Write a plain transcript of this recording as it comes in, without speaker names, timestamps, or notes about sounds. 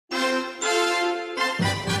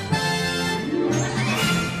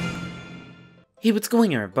Hey, what's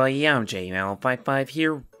going on, everybody? I'm JML55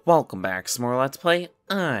 here. Welcome back to some more Let's Play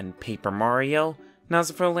on Paper Mario. Now,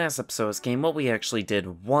 so for the last episode's game, what we actually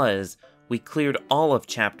did was we cleared all of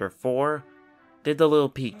Chapter 4, did the little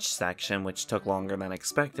Peach section, which took longer than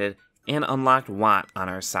expected, and unlocked Watt on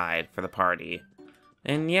our side for the party.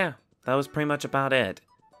 And yeah, that was pretty much about it.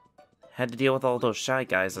 Had to deal with all those Shy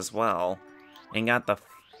Guys as well, and got the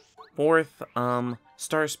fourth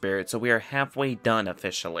Star Spirit, so we are halfway done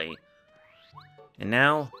officially. And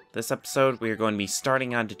now, this episode, we are going to be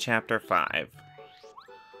starting on to Chapter 5.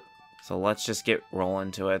 So let's just get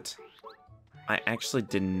rolling to it. I actually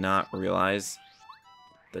did not realize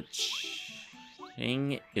the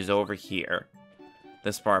Ching is over here.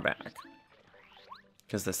 This far back.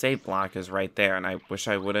 Because the save block is right there, and I wish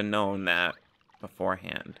I would have known that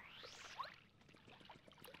beforehand.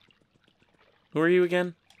 Who are you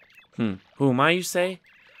again? Who am I, you say?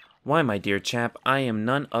 Why, my dear chap, I am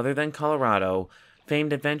none other than Colorado,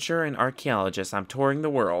 famed adventurer and archaeologist. I'm touring the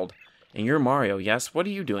world. And you're Mario, yes? What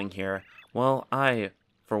are you doing here? Well, I,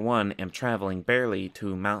 for one, am traveling barely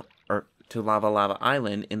to Lava Lava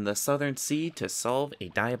Island in the Southern Sea to solve a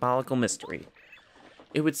diabolical mystery.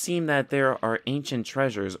 It would seem that there are ancient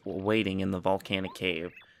treasures waiting in the volcanic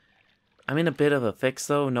cave. I'm in a bit of a fix,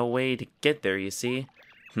 though. No way to get there, you see.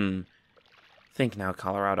 Think now,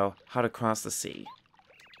 Colorado, how to cross the sea.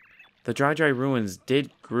 The Dry Ruins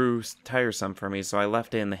grew tiresome for me, so I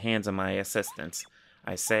left it in the hands of my assistants.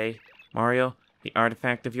 I say, Mario, the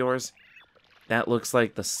artifact of yours? That looks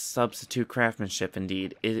like the substitute craftsmanship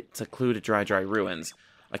indeed. It's a clue to Dry Ruins.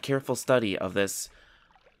 A careful study of this...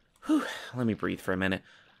 let me breathe for a minute.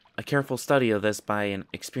 A careful study of this by an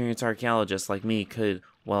experienced archaeologist like me could,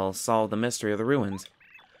 well, solve the mystery of the ruins.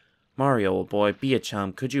 Mario, old boy, be a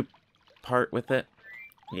chum. Could you part with it?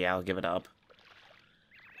 Yeah, I'll give it up.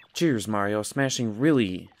 Cheers, Mario. Smashing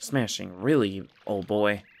really, old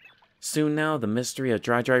boy. Soon now, the mystery of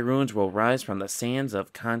Dry Ruins will rise from the sands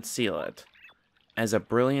of Concealet. As a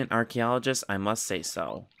brilliant archaeologist, I must say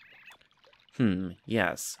so.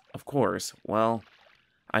 Yes, of course. Well,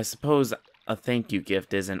 I suppose a thank you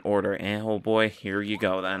gift is in order, and old boy, here you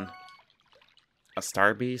go then. A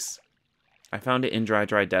star piece? I found it in Dry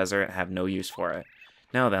Desert, have no use for it.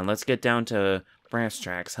 Now then, let's get down to brass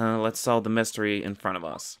tracks, huh? Let's solve the mystery in front of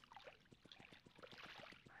us.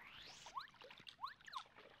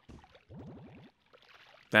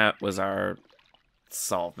 That was our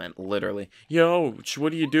solvement, literally. Yo,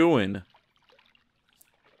 what are you doing?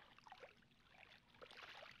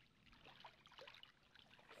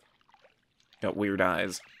 Got weird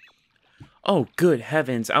eyes. Oh, good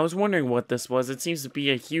heavens. I was wondering what this was. It seems to be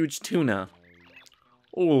a huge tuna.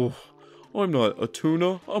 Oh, I'm not a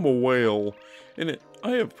tuna. I'm a whale. And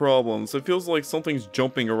I have problems. It feels like something's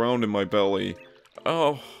jumping around in my belly.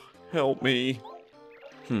 Oh, help me.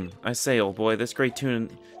 I say, old boy, this great tuna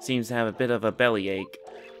seems to have a bit of a bellyache.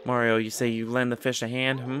 Mario, you say you lend the fish a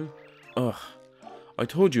hand, Ugh. I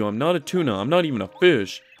told you I'm not a tuna. I'm not even a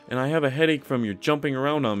fish. And I have a headache from your jumping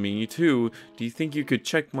around on me, too. Do you think you could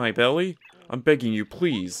check my belly? I'm begging you,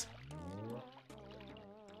 please.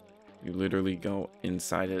 You literally go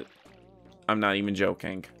inside it. I'm not even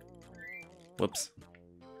joking. Whoops.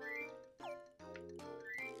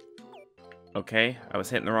 Okay, I was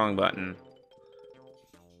hitting the wrong button.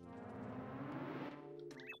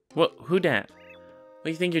 What? Who dat? What do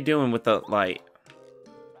you think you're doing with the light?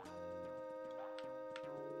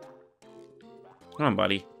 Come on,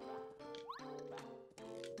 buddy.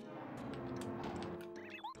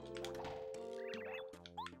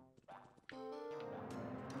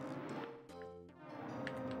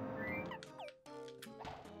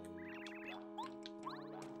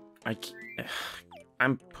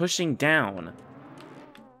 I'm pushing down.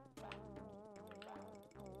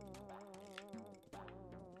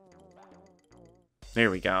 There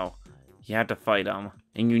we go. You have to fight him.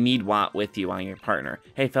 And you need Watt with you on your partner.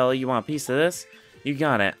 Hey, fella, you want a piece of this? You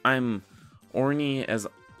got it. I'm horny as...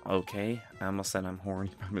 Okay. I almost said I'm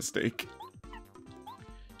horny by mistake.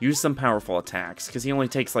 Use some powerful attacks, because he only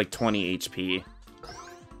takes like 20 HP.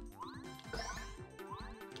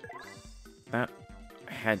 That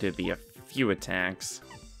had to be a few attacks.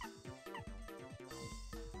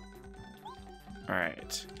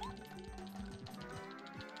 Alright.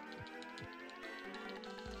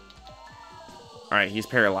 Alright, he's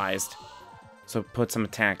paralyzed. So put some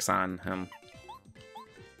attacks on him.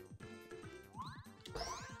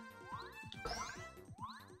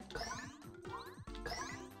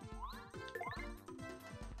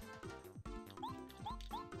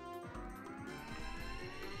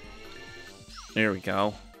 There we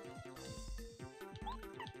go.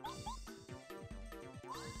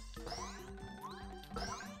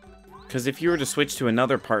 Because if you were to switch to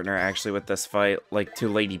another partner, actually, with this fight, like to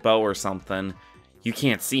Lady Bow or something, you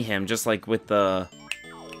can't see him, just like with the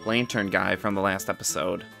lantern guy from the last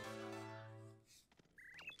episode.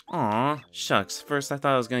 Aw, shucks. First I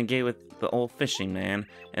thought I was gonna get with the old fishing man,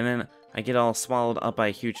 and then I get all swallowed up by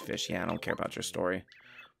a huge fish. Yeah, I don't care about your story.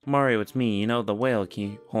 Mario, it's me, you know, the whale. Can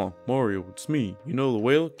you... Huh, Mario, it's me. You know the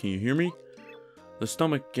whale? Can you hear me? The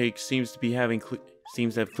stomach ache seems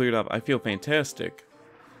to have cleared up. I feel fantastic.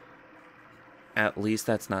 At least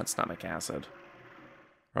that's not stomach acid.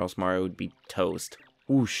 Or else Mario would be toast.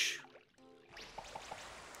 Whoosh.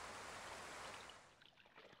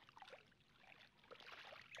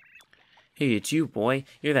 Hey, it's you, boy.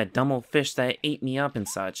 You're that dumb old fish that ate me up and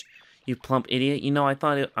such. You plump idiot. You know, I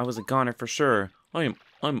thought I was a goner for sure. I'm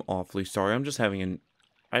awfully sorry. I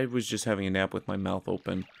was just having a nap with my mouth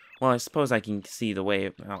open. Well, I suppose I can see the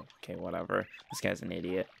way... Oh, okay, whatever. This guy's an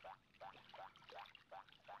idiot.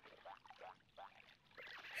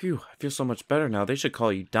 Phew, I feel so much better now. They should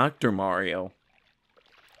call you Dr. Mario.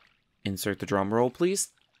 Insert the drum roll, please.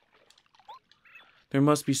 There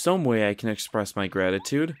must be some way I can express my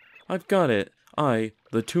gratitude. I've got it. I,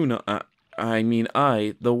 the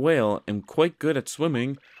whale, am quite good at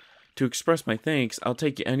swimming. To express my thanks, I'll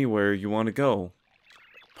take you anywhere you want to go.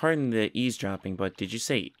 Pardon the eavesdropping, but did you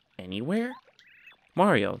say anywhere?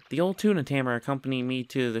 Mario, the old tuna tamer accompanied me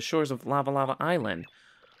to the shores of Lava Lava Island.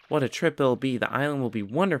 What a trip it'll be. The island will be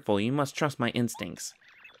wonderful. You must trust my instincts.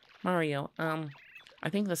 Mario, I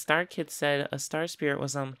think the Star Kid said a star spirit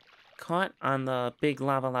was, caught on the big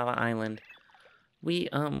Lava Lava Island. We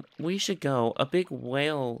should go. A big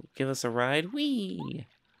whale give us a ride. Whee!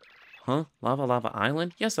 Huh? Lava Lava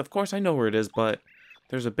Island? Yes, of course I know where it is, but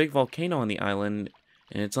there's a big volcano on the island,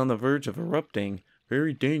 and it's on the verge of erupting.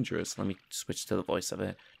 Very dangerous. Let me switch to the voice of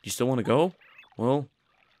it. Do you still want to go? Well,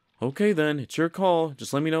 okay then. It's your call.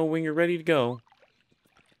 Just let me know when you're ready to go.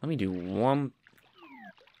 Let me do one...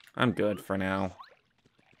 I'm good for now.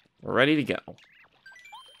 We're ready to go.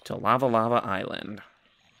 To Lava Lava Island.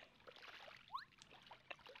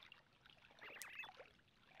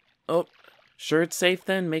 Oh, sure it's safe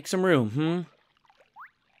then? Make some room,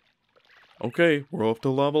 Okay, we're off to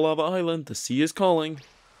Lava Lava Island. The sea is calling.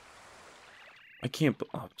 I can't...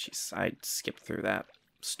 Oh, jeez. I skipped through that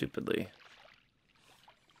stupidly.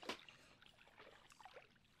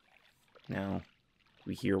 Now,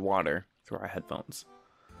 we hear water through our headphones.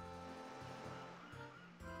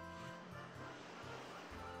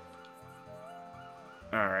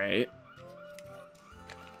 Alright.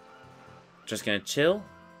 Just gonna chill.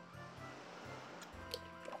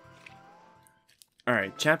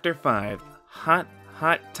 Alright, Chapter 5. Hot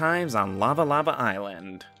Times on Lava Lava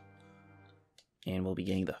Island. And we'll be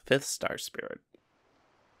getting the 5th Star Spirit.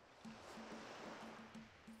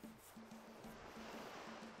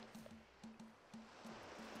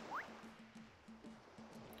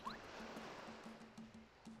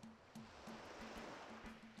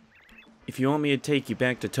 If you want me to take you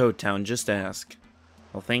back to Toad Town, just ask.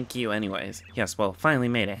 Well, thank you anyways. Yes, well, finally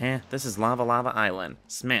made it, huh? This is Lava Lava Island.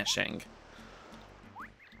 Smashing.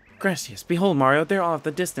 Gracias, behold, Mario, there off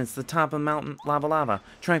the distance, the top of Mountain Lava Lava.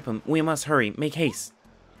 Tripe him, we must hurry, make haste.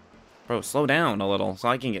 Bro, slow down a little, so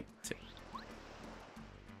I can get to...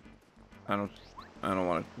 I don't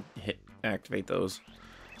want to activate those.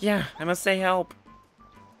 Yeah, I must say help.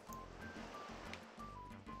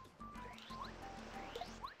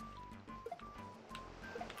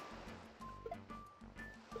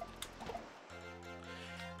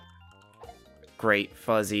 Great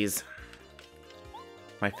fuzzies.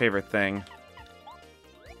 My favorite thing.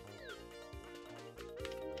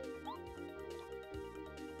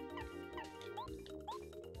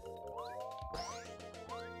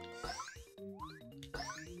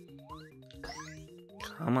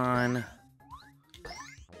 Come on.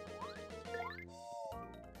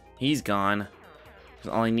 He's gone.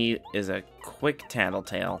 All I need is a quick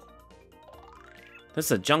tattletale. This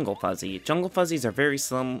is a jungle fuzzy. Jungle fuzzies are very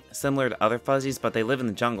similar to other fuzzies, but they live in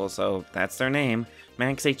the jungle, so that's their name.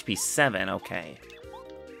 Max HP 7, okay.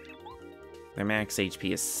 Their max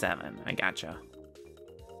HP is 7, I gotcha.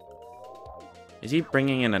 Is he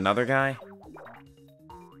bringing in another guy?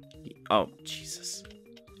 Oh, Jesus.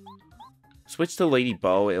 Switch to Lady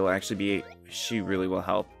Bow, it'll actually be... She really will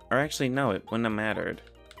help. Or actually, no, it wouldn't have mattered.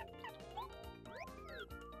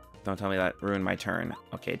 Don't tell me that ruined my turn.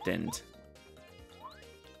 Okay, it didn't.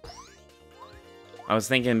 I was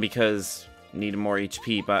thinking because needed more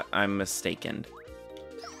HP, but I'm mistaken.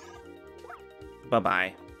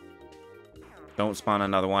 Bye-bye. Don't spawn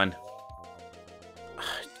another one.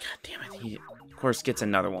 God damn it. He, of course, gets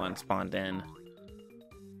another one spawned in.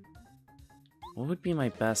 What would be my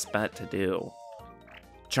best bet to do?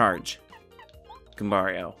 Charge.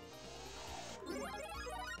 Goombario.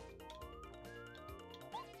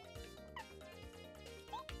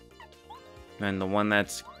 And the one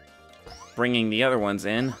that's bringing the other ones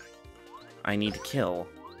in, I need to kill.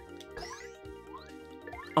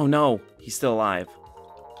 Oh no, he's still alive.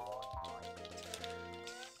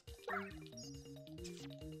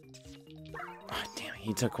 Oh, damn it,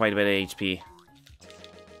 he took quite a bit of HP.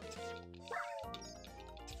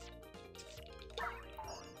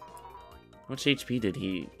 How much HP did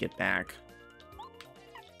he get back?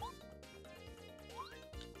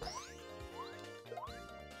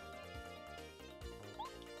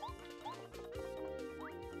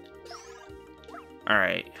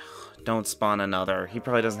 Alright, don't spawn another. He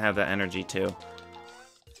probably doesn't have the energy to.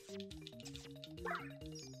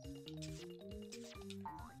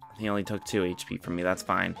 He only took 2 HP from me, that's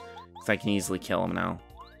fine. Because I can easily kill him now.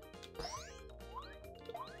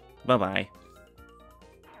 Bye-bye.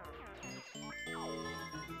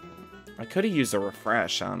 I could have used a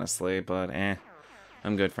refresh, honestly, but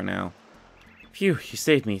I'm good for now. Phew, you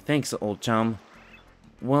saved me. Thanks, old chum.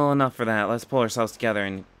 Well, enough for that. Let's pull ourselves together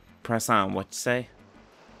and press on. What you say?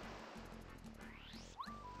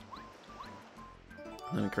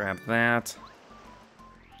 Let me grab that.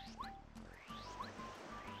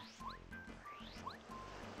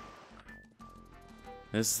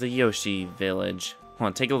 This is the Yoshi village. Hold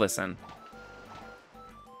on, take a listen.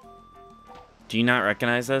 Do you not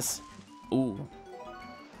recognize this? Ooh.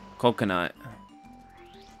 Coconut.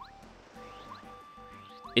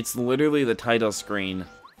 It's literally the title screen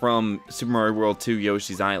from Super Mario World 2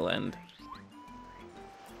 Yoshi's Island.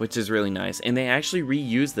 Which is really nice. And they actually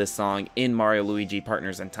reused this song in Mario Luigi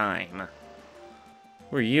Partners in Time.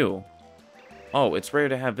 Who are you? Oh, it's rare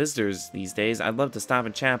to have visitors these days. I'd love to stop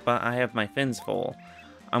and chat, but I have my fins full.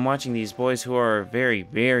 I'm watching these boys who are very,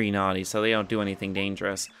 very naughty, so they don't do anything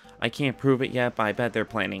dangerous. I can't prove it yet, but I bet they're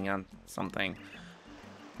planning on something.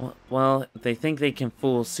 Well, if they think they can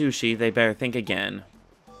fool Sushi, they better think again.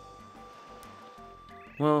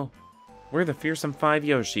 Well, we're the Fearsome Five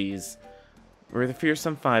Yoshis. We're the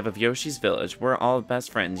Fearsome Five of Yoshi's Village. We're all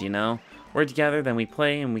best friends, you know? We're together, then we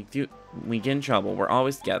play, and we get in trouble. We're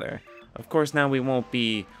always together. Of course, now we won't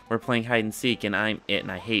be. We're playing hide and seek, and I'm it,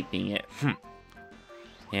 and I hate being it.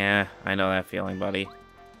 Yeah, I know that feeling, buddy.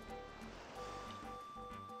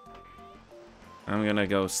 I'm gonna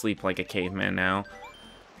go sleep like a caveman now.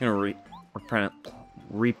 I'm gonna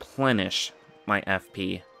replenish my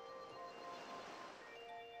FP.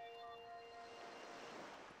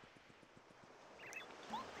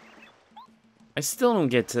 I still don't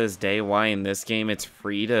get to this day why in this game it's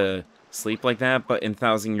free to sleep like that, but in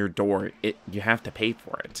Thousand Year Door, you have to pay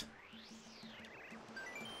for it.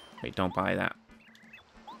 Wait, don't buy that.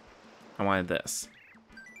 I wanted this.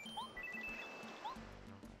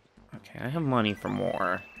 Okay, I have money for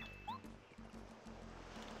more.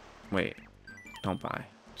 Wait, don't buy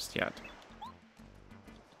just yet.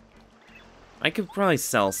 I could probably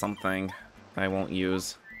sell something that I won't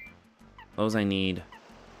use. Those I need.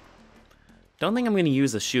 Don't think I'm going to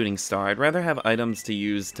use a shooting star. I'd rather have items to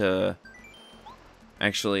use to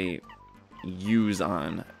actually use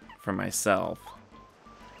on for myself.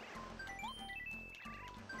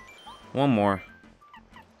 One more.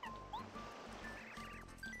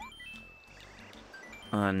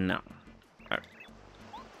 No.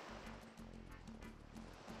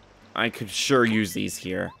 I could sure use these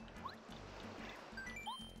here.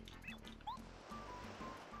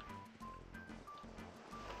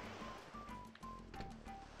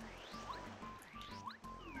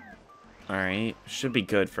 Alright, should be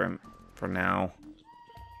good for now.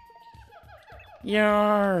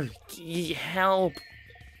 Yarr! Help!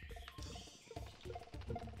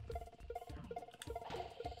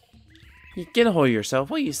 You get a hold of yourself.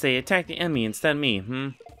 What do you say? Attack the enemy instead of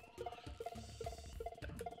me,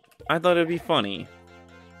 I thought it'd be funny.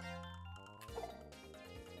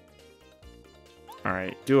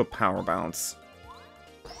 Alright, do a power bounce.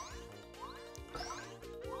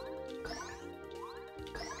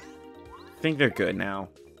 I think they're good now.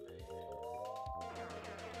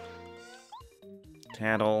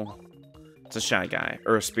 Tattle. It's a shot guy,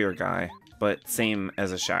 or a spear guy, but same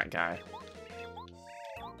as a shot guy.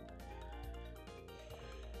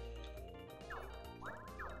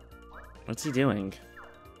 What's he doing?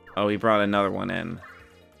 Oh, he brought another one in.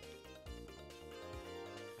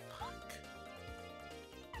 Fuck.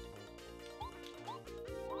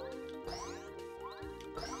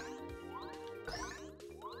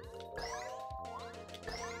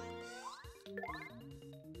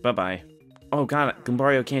 Bye-bye. Oh god,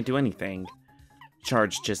 Goombario can't do anything.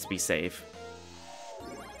 Charge just to be safe.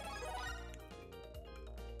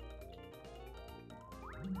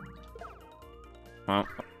 Well,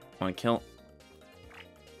 wanna kill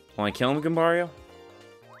him, Gumbario?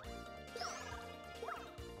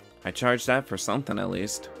 I charged that for something, at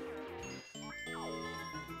least.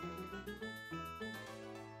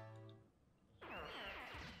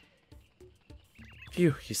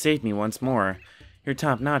 Phew, you saved me once more. You're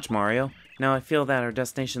top-notch, Mario. Now I feel that our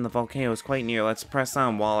destination, the volcano, is quite near. Let's press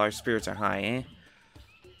on while our spirits are high, eh?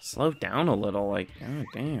 Slow down a little, like, god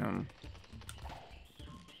damn.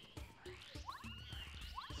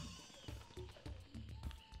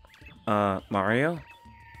 Mario?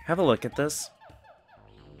 Have a look at this.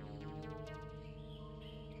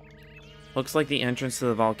 Looks like the entrance to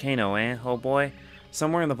the volcano, eh, oh boy?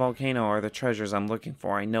 Somewhere in the volcano are the treasures I'm looking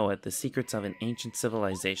for, I know it, the secrets of an ancient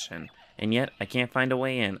civilization. And yet, I can't find a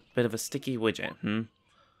way in. Bit of a sticky widget,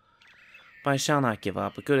 But I shall not give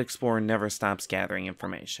up. A good explorer never stops gathering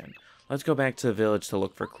information. Let's go back to the village to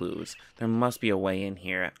look for clues. There must be a way in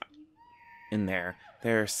here. In there.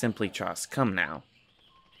 There, simply trust. Come now.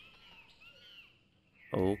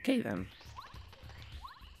 Okay, then.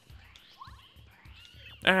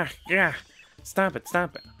 Ah, yeah. Stop it,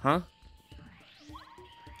 huh?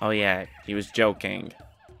 Oh, yeah, he was joking.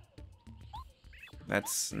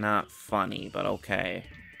 That's not funny, but okay.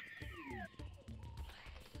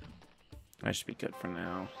 I should be good for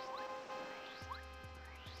now.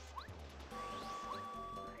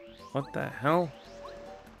 What the hell?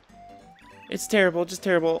 It's terrible, just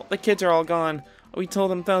terrible. The kids are all gone. We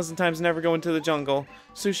told them 1,000 times never go into the jungle.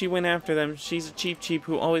 Sushi went after them. She's a cheap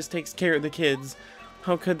who always takes care of the kids.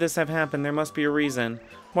 How could this have happened? There must be a reason.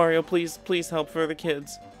 Mario, please help for the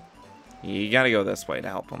kids. You gotta go this way to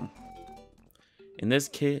help them. In this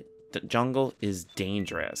the jungle is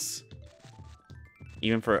dangerous.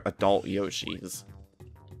 Even for adult Yoshis.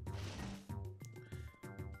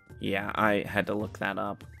 Yeah, I had to look that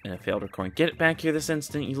up in a failed recording. Get it back here this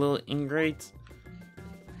instant, you little ingrates.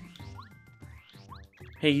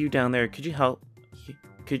 Hey, you down there, could you help?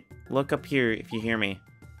 Could look up here if you hear me.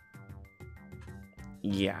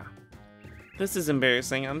 Yeah. This is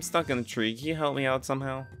embarrassing. I'm stuck in a tree. Can you help me out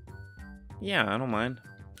somehow? Yeah, I don't mind.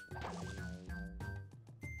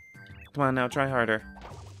 Come on now, try harder.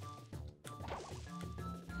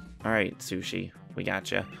 Alright, Sushi. We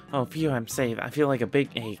gotcha. Oh, phew, I'm safe. I feel like a big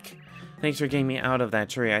ache. Thanks for getting me out of that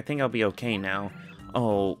tree. I think I'll be okay now.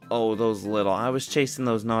 Oh, those little. I was chasing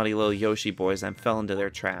those naughty little Yoshi boys and fell into their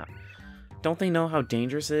trap. Don't they know how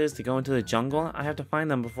dangerous it is to go into the jungle? I have to find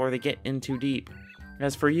them before they get in too deep.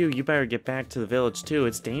 As for you, you better get back to the village too.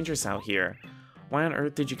 It's dangerous out here. Why on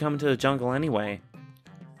earth did you come into the jungle anyway?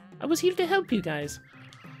 I was here to help you guys.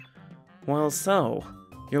 Well, so,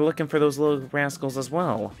 you're looking for those little rascals as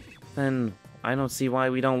well. Then I don't see why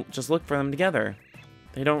we don't just look for them together.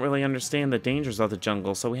 They don't really understand the dangers of the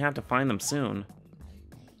jungle, so we have to find them soon.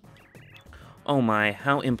 Oh my,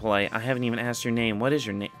 how impolite. I haven't even asked your name. What is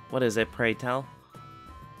your name? What is it, pray tell?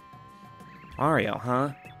 Mario,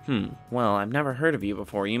 huh? Well, I've never heard of you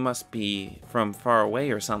before. You must be from far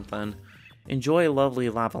away or something. Enjoy lovely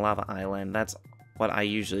Lava Island. That's what I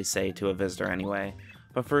usually say to a visitor anyway.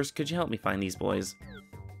 But first, could you help me find these boys?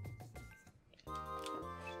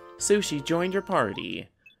 Sushi joined your party.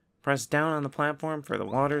 Press down on the platform for the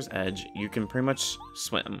water's edge. You can pretty much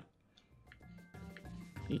swim.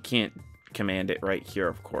 You can't command it right here,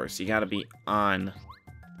 of course. You gotta be on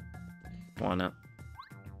one up.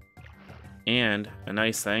 And a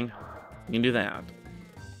nice thing, you can do that.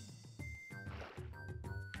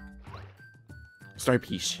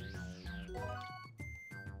 Starpish.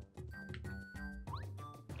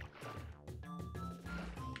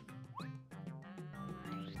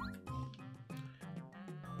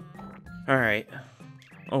 Alright.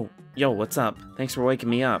 Oh, yo, what's up? Thanks for waking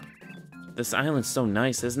me up. This island's so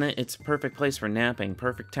nice, isn't it? It's a perfect place for napping.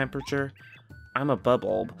 Perfect temperature. I'm a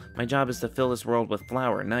bulb. My job is to fill this world with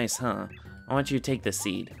flour. Nice, huh? I want you to take the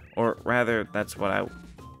seed. Or rather, that's what I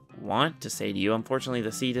want to say to you. Unfortunately,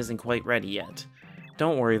 the seed isn't quite ready yet.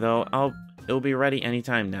 Don't worry, though. It'll be ready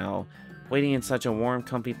anytime now. Waiting in such a warm,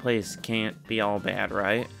 comfy place can't be all bad,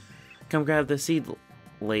 right? Come grab the seed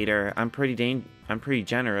later. I'm pretty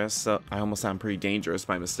generous, so I almost sound pretty dangerous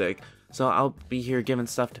by mistake. So I'll be here giving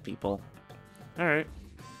stuff to people. Alright.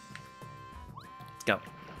 Let's go.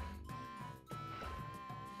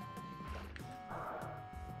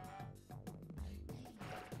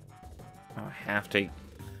 Oh, I have to.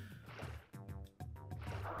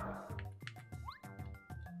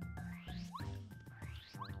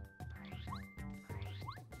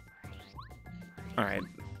 Alright,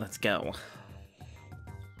 let's go.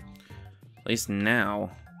 At least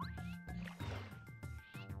now.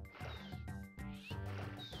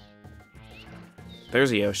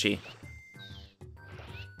 There's a Yoshi.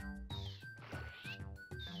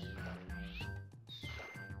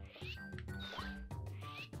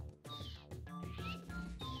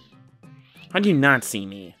 How do you not see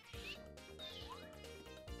me?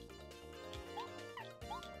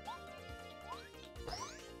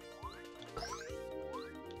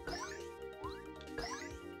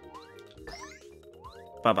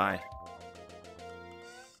 Bye-bye.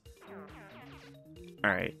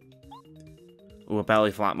 Alright. Ooh, a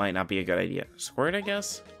belly flop might not be a good idea. Squirt, I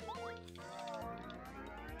guess?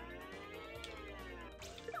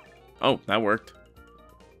 Oh, that worked.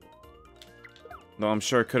 Though I'm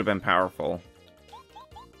sure it could have been powerful.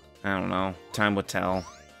 I don't know. Time would tell.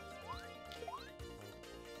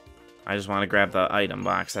 I just want to grab the item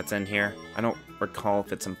box that's in here. I don't recall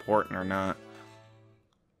if it's important or not.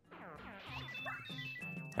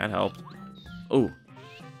 That helped. Ooh.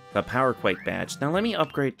 The Power Quake badge. Now let me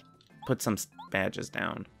upgrade... Put some badges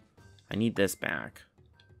down. I need this back.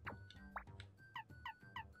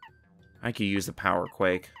 I could use the Power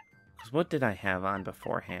Quake. Because what did I have on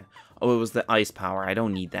beforehand? Oh, it was the Ice Power. I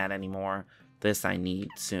don't need that anymore. This I need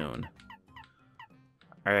soon.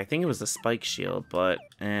 Alright, I think it was the Spike Shield, but...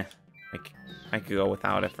 I could go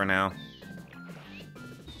without it for now.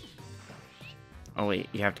 Oh wait,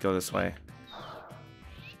 you have to go this way.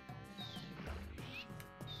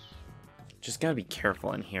 Just gotta be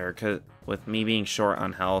careful in here, because with me being short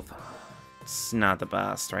on health, it's not the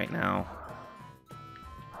best right now.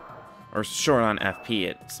 Or short on FP,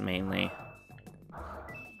 it's mainly.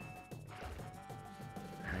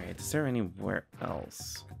 Alright, is there anywhere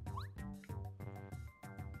else?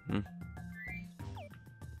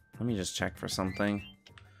 Let me just check for something.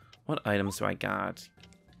 What items do I got?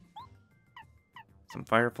 Some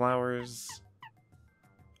fire flowers.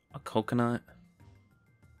 A coconut.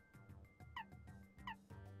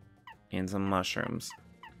 And some mushrooms.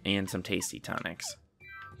 And some tasty tonics.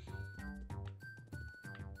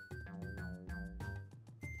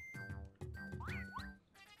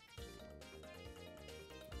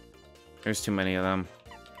 There's too many of them.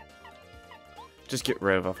 Just get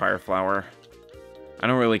rid of a fire flower. I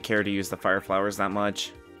don't really care to use the fire flowers that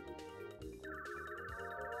much.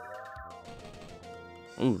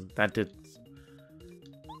 Ooh, that did...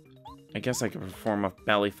 I guess I could perform a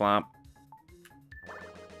belly flop.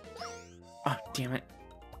 Oh, damn it.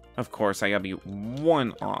 Of course, I gotta be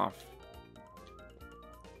one off.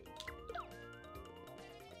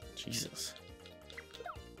 Jesus.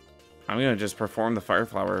 I'm gonna just perform the fire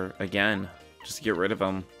flower again. Just to get rid of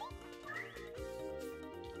him.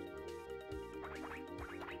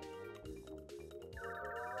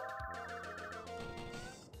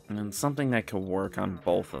 And then something that could work on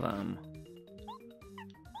both of them.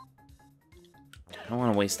 I don't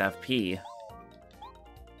want to waste FP.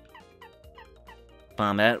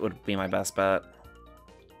 Bombette would be my best bet.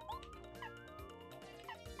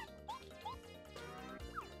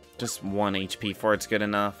 Just 1 HP for it's good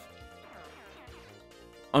enough.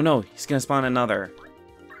 Oh no, he's gonna spawn another.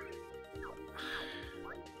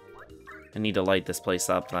 I need to light this place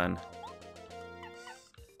up then.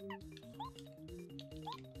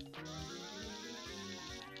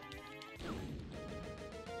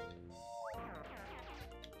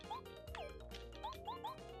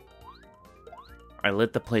 I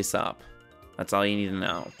lit the place up. That's all you need to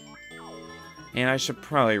know. And I should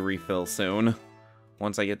probably refill soon.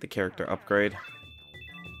 Once I get the character upgrade.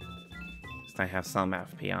 I have some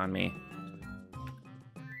FP on me.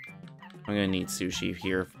 I'm gonna need Sushi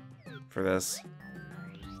here for this.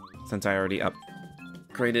 Since I already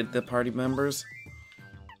upgraded the party members.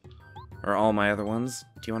 Or all my other ones.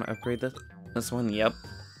 Do you want to upgrade this one? Yep.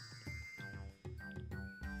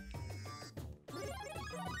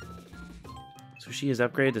 Sushi is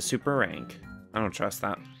upgraded to super rank. I don't trust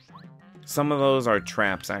that. Some of those are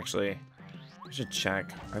traps, actually. I should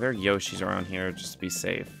check. Are there Yoshis around here just to be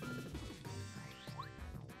safe?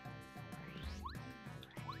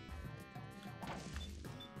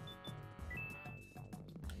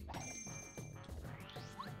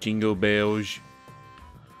 Jingle bells.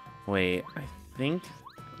 Wait, I think...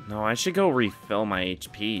 No, I should go refill my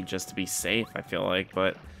HP just to be safe, I feel like,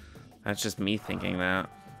 but that's just me thinking that.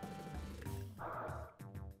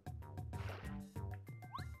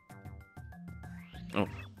 Oh.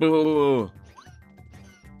 Boo!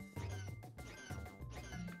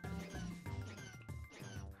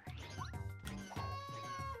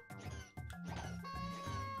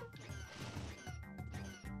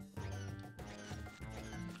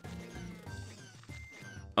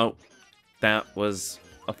 Oh, that was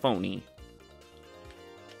a phony.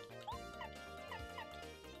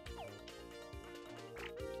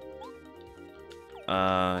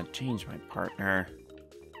 Change my partner.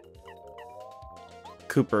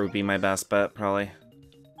 Cooper would be my best bet, probably.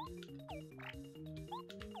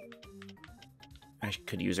 I I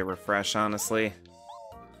could use a refresh, honestly.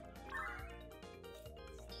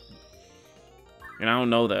 And I don't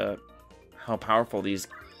know how powerful these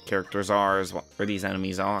characters are, or these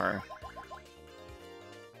enemies are.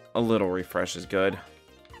 A little refresh is good.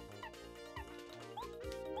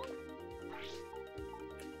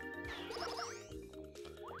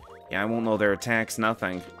 Yeah, I won't know their attacks,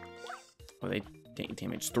 nothing. Oh, they take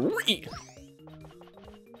damage 3!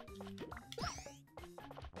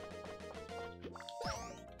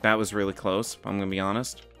 That was really close, I'm gonna be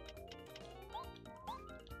honest.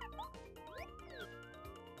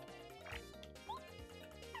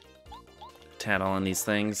 Tattle on these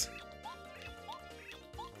things.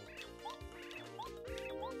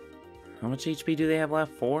 How much HP do they have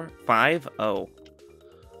left? 4? 5? Oh.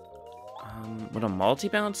 Would a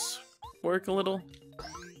multi-bounce work a little?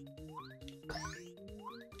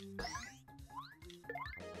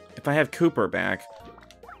 If I have Cooper back...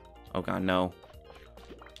 Oh god, no.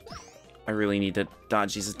 I really need to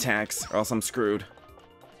dodge these attacks, or else I'm screwed.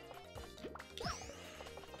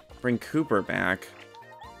 Bring Cooper back.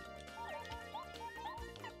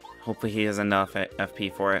 Hopefully he has enough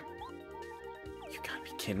FP for it. You gotta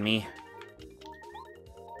be kidding me.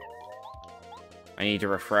 I need to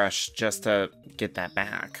refresh just to get that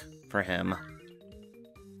back for him.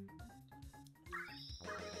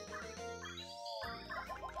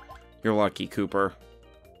 You're lucky, Cooper.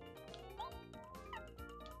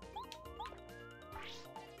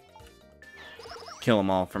 Kill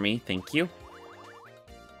them all for me, thank you.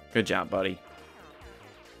 Good job, buddy.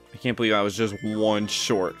 I can't believe I was just 1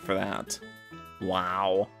 short for that.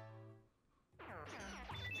 Wow.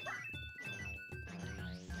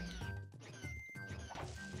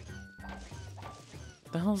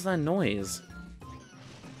 What the hell's that noise?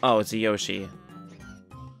 Oh, it's a Yoshi.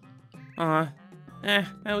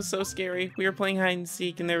 That was so scary. We were playing hide and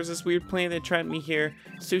seek and there was this weird plant that trapped me here.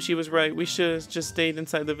 Sushi was right. We should have just stayed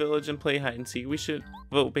inside the village and play hide and seek. We should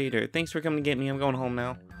vote Bader. Thanks for coming to get me. I'm going home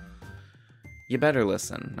now. You better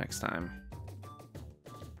listen next time.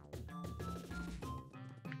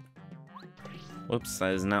 Whoops,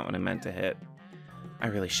 that is not what I meant to hit. I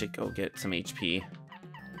really should go get some HP.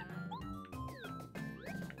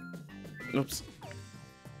 Oops.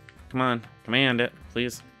 Come on, command it,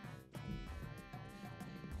 please.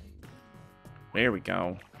 There we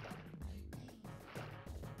go.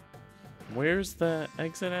 Where's the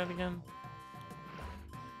exit at again?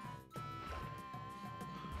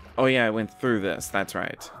 Oh yeah, I went through this, that's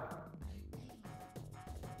right.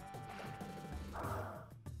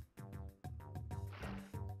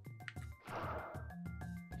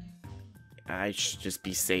 I should just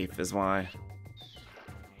be safe is why.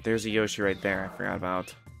 There's a Yoshi right there I forgot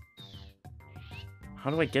about. How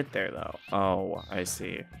do I get there though? Oh, I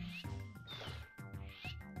see.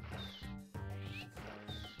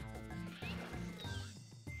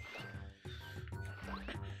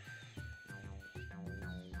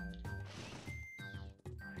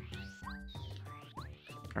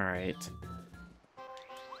 Alright.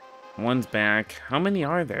 One's back. How many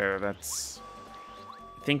are there? That's...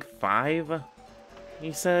 I think 5,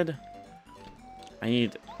 he said? I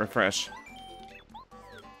need refresh.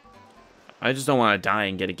 I just don't want to die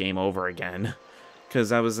and get a game over again.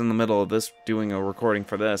 Because I was in the middle of this, doing a recording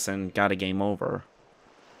for this, and got a game over.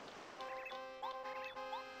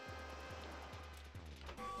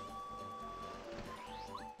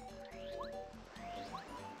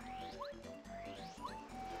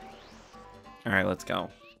 Alright, let's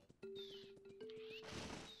go.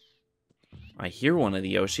 I hear one of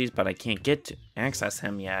the Yoshis, but I can't get to access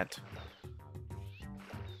him yet.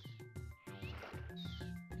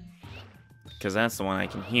 Because that's the one I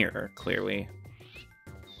can hear, clearly.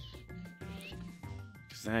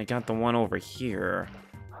 Because I got the one over here.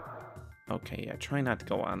 Okay, yeah, try not to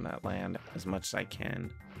go on that land as much as I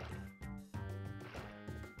can.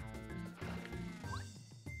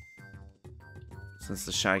 Since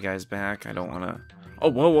the Shy Guy's back, I don't want to...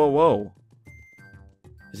 Oh, whoa, whoa, whoa!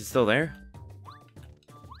 Is it still there?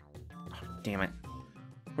 Oh, damn it.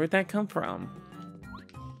 Where'd that come from?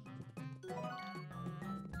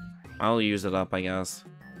 I'll use it up, I guess.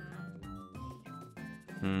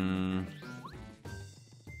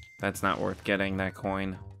 That's not worth getting, that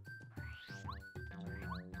coin.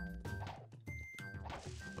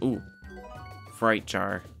 Ooh. Fright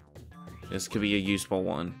jar. This could be a useful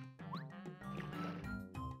one.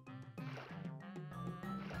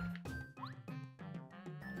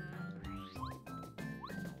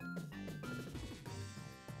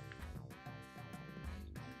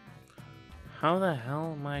 How the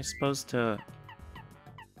hell am I supposed to...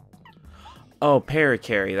 Oh,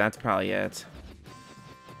 Paracarry, that's probably it.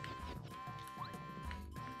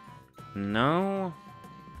 No?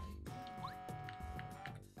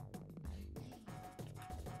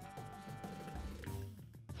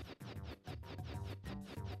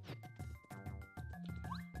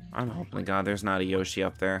 I'm hoping to God there's not a Yoshi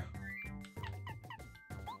up there.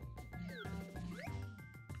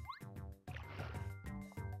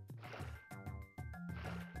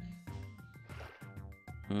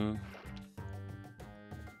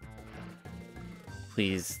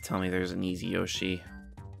 Please tell me there's an easy Yoshi.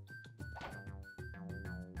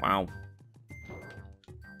 Wow.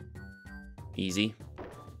 Easy.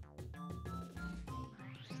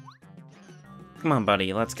 Come on,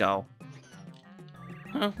 buddy, let's go.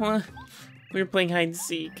 What? We were playing hide and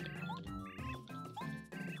seek.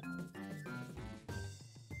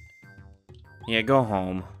 Yeah, go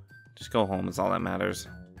home. Just go home is all that matters.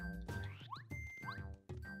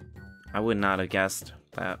 I would not have guessed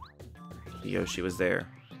that Yoshi was there.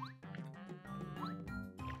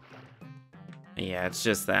 Yeah, it's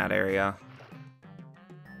just that area.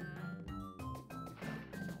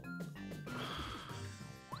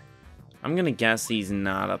 I'm gonna guess he's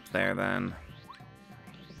not up there then.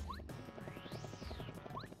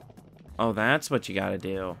 Oh, that's what you gotta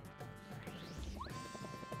do.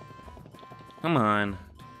 Come on.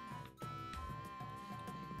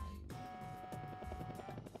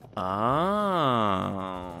 Oh.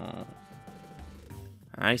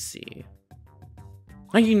 I see.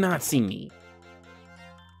 How do you not see me?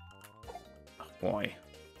 Oh, boy.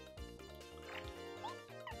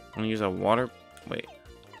 I'm gonna use a water... Wait.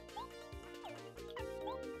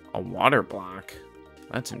 A water block?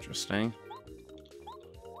 That's interesting.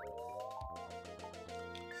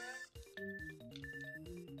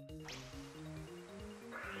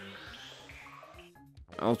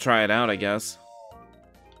 I'll try it out, I guess.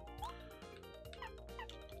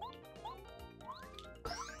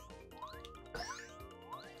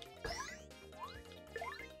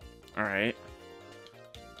 Alright.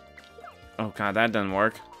 Oh god, that doesn't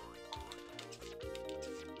work.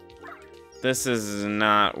 This is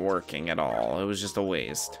not working at all. It was just a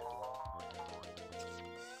waste.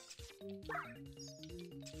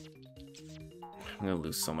 I'm gonna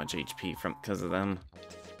lose so much HP because of them.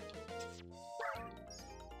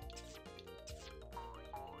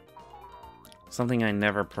 Something I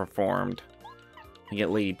never performed. I get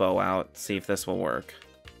Lady Bow out, see if this will work.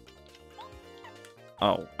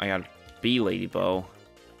 Oh, I gotta be Lady Bow.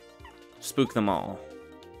 Spook them all.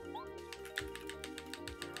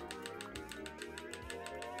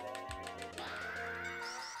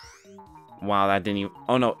 Wow, that didn't even...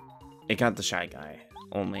 Oh no, it got the Shy Guy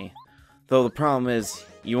only. Though the problem is,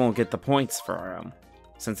 you won't get the points for them,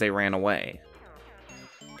 since they ran away.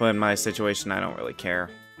 But in my situation, I don't really care.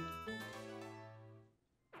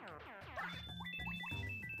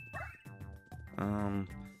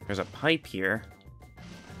 There's a pipe here.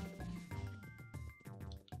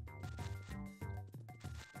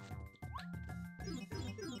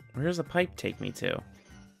 Where does the pipe take me to?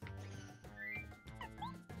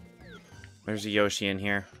 There's a Yoshi in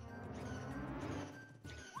here.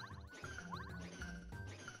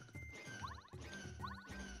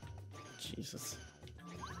 Jesus.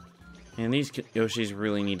 And these Yoshis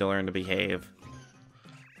really need to learn to behave.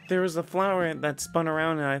 There was a flower that spun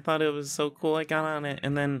around and I thought it was so cool I got on it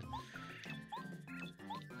and then...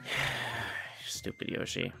 Stupid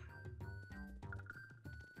Yoshi.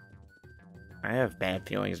 I have bad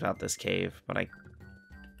feelings about this cave, but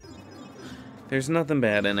there's nothing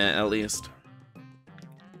bad in it, at least.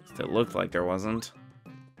 It looked like there wasn't.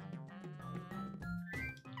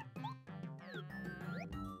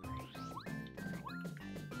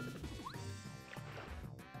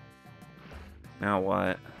 Now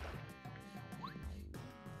what?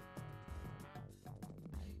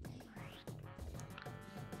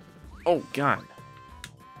 Oh, God.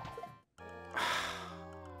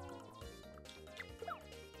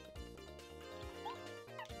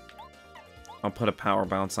 I'll put a power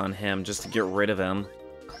bounce on him just to get rid of him.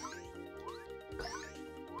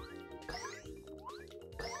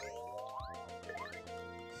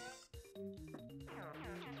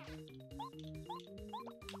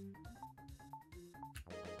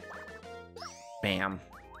 Bam.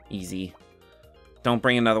 Easy. Don't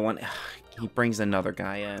bring another one. He brings another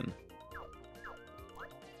guy in.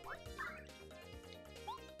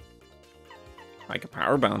 I could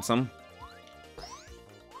power bounce him.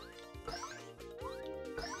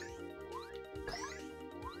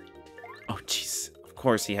 Oh, jeez. Of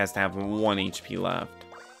course he has to have 1 HP left.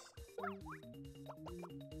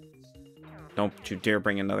 Don't you dare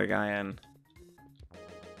bring another guy in.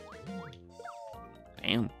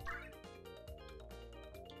 Damn.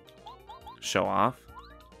 Show off.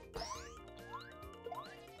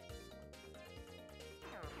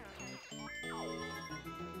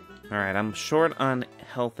 Alright, I'm short on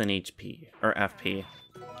health and HP. Or FP.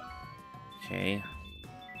 Okay.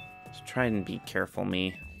 Let's try and be careful,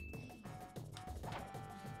 me.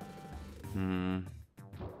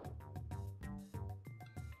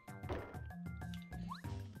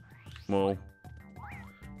 Whoa.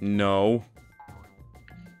 No.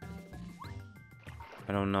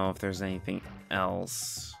 I don't know if there's anything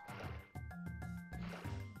else.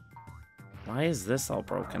 Why is this all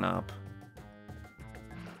broken up?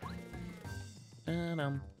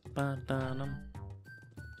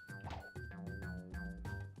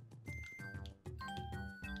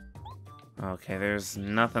 Okay, there's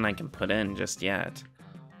nothing I can put in just yet.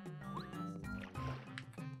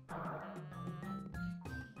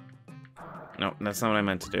 No, that's not what I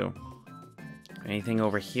meant to do. Anything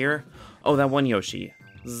over here? Oh, that one Yoshi.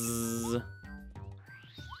 Zzz.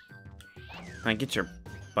 Alright, get your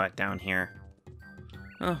butt down here.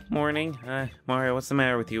 Oh, morning. Mario, what's the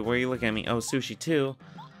matter with you? Why are you looking at me? Oh, sushi too?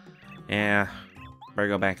 Yeah, better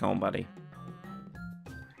go back home, buddy.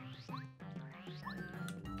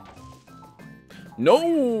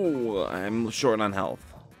 No! I'm short on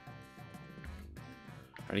health.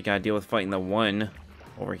 Already gotta deal with fighting the one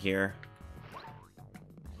over here.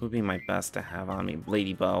 Who would be my best to have on me?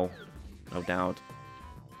 Lady Bow, no doubt.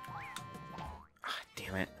 Ah,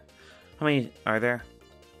 damn it. How many are there?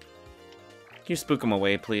 Can you spook them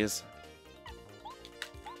away, please?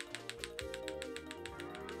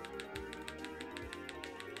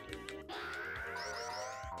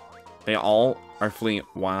 They all are fleeing.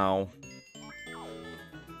 Wow.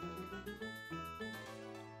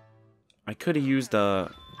 I could have used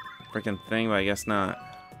a freaking thing, but I guess not.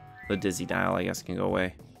 The dizzy dial, I guess, can go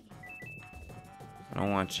away. I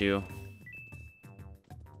don't want you.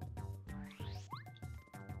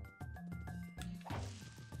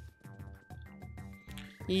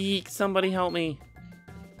 Eek, somebody help me.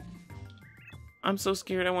 I'm so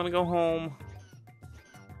scared, I want to go home.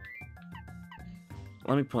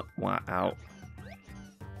 Let me put one out.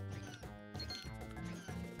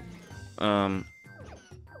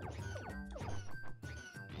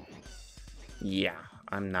 Yeah,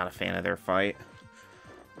 I'm not a fan of their fight.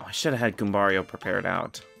 Oh, I should have had Goombario prepared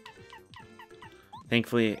out.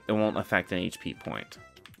 Thankfully, it won't affect an HP point.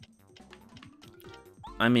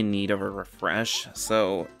 I'm in need of a refresh,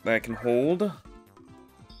 so that can hold.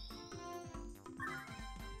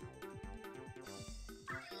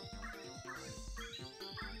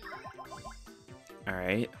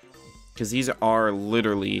 Alright. Because these are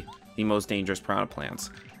literally the most dangerous piranha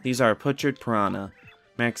plants. These are Putrid Piranha.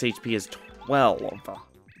 Max HP is 12.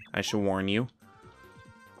 I should warn you.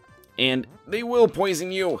 And they will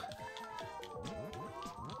poison you.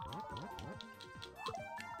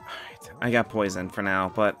 Alright, I got poisoned for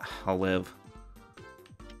now, but I'll live.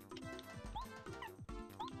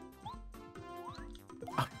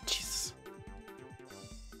 Oh, Jesus.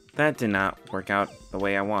 That did not work out the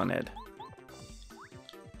way I wanted.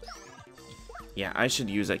 Yeah, I should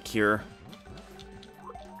use a cure.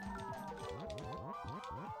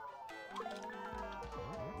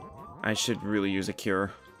 I should really use a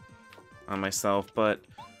cure on myself, but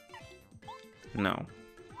no.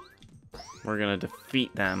 We're gonna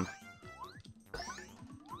defeat them.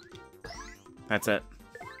 That's it.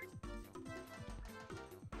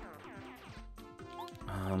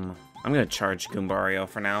 I'm gonna charge Goombario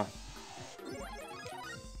for now.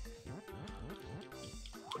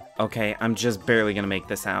 Okay, I'm just barely gonna make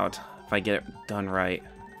this out if I get it done right.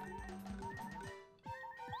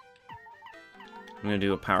 I'm gonna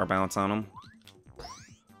do a power bounce on him.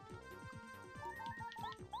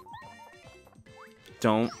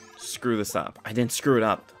 Don't screw this up. I didn't screw it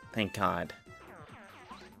up, thank God.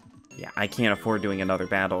 Yeah, I can't afford doing another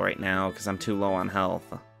battle right now because I'm too low on health.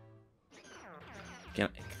 Come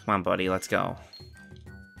on, buddy, let's go.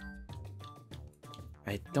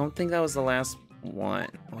 I don't think that was the last one.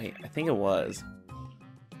 Wait, I think it was.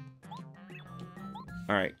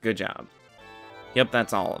 Alright, good job. Yep,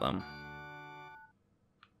 that's all of them.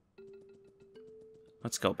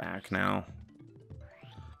 Let's go back now.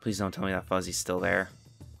 Please don't tell me that Fuzzy's still there.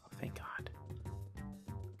 Oh, thank God.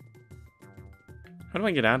 How do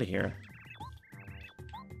I get out of here?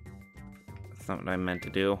 That's not what I meant to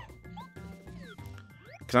do.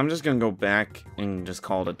 Because I'm just going to go back and just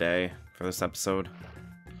call it a day for this episode.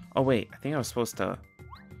 Oh, wait. I think I was supposed to...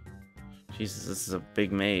 Jesus, this is a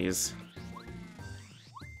big maze.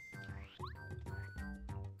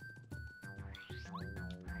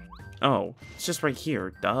 Oh, it's just right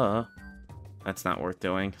here. Duh. That's not worth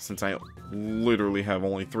doing, since I literally have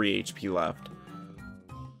only 3 HP left.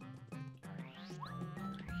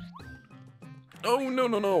 Oh, no,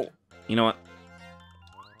 no, no. You know what?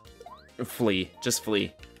 Flee. Just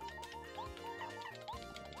flee.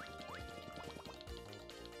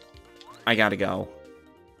 I gotta go.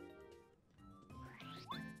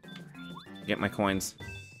 Get my coins.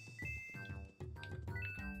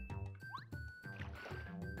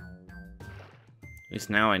 At least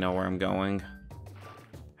now I know where I'm going.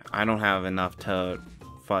 I don't have enough to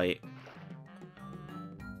fight.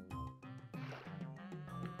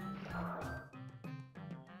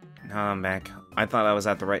 Now I'm back. I thought I was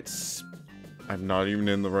at the right I'm not even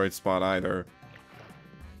in the right spot either.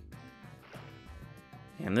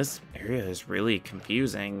 And this area is really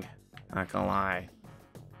confusing. Not gonna lie.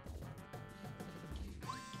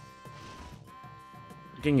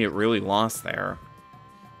 You can get really lost there.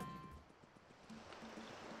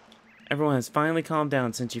 Everyone has finally calmed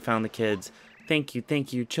down since you found the kids. Thank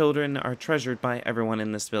you. Children are treasured by everyone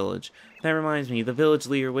in this village. That reminds me, the village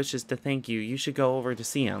leader wishes to thank you. You should go over to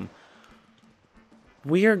see him.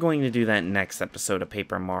 We are going to do that next episode of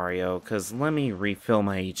Paper Mario, because let me refill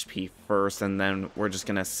my HP first, and then we're just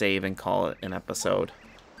going to save and call it an episode.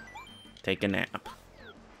 Take a nap.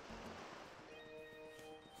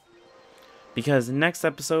 Because next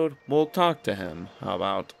episode, we'll talk to him. How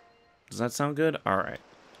about? Does that sound good? Alright.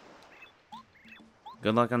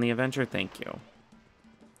 Good luck on the adventure, thank you.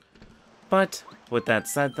 But, with that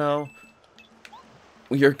said though,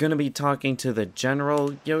 we are going to be talking to the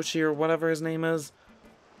General Yoshi or whatever his name is.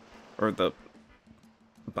 Or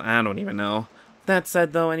I don't even know. That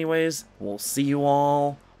said though, anyways, we'll see you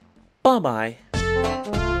all. Bye-bye.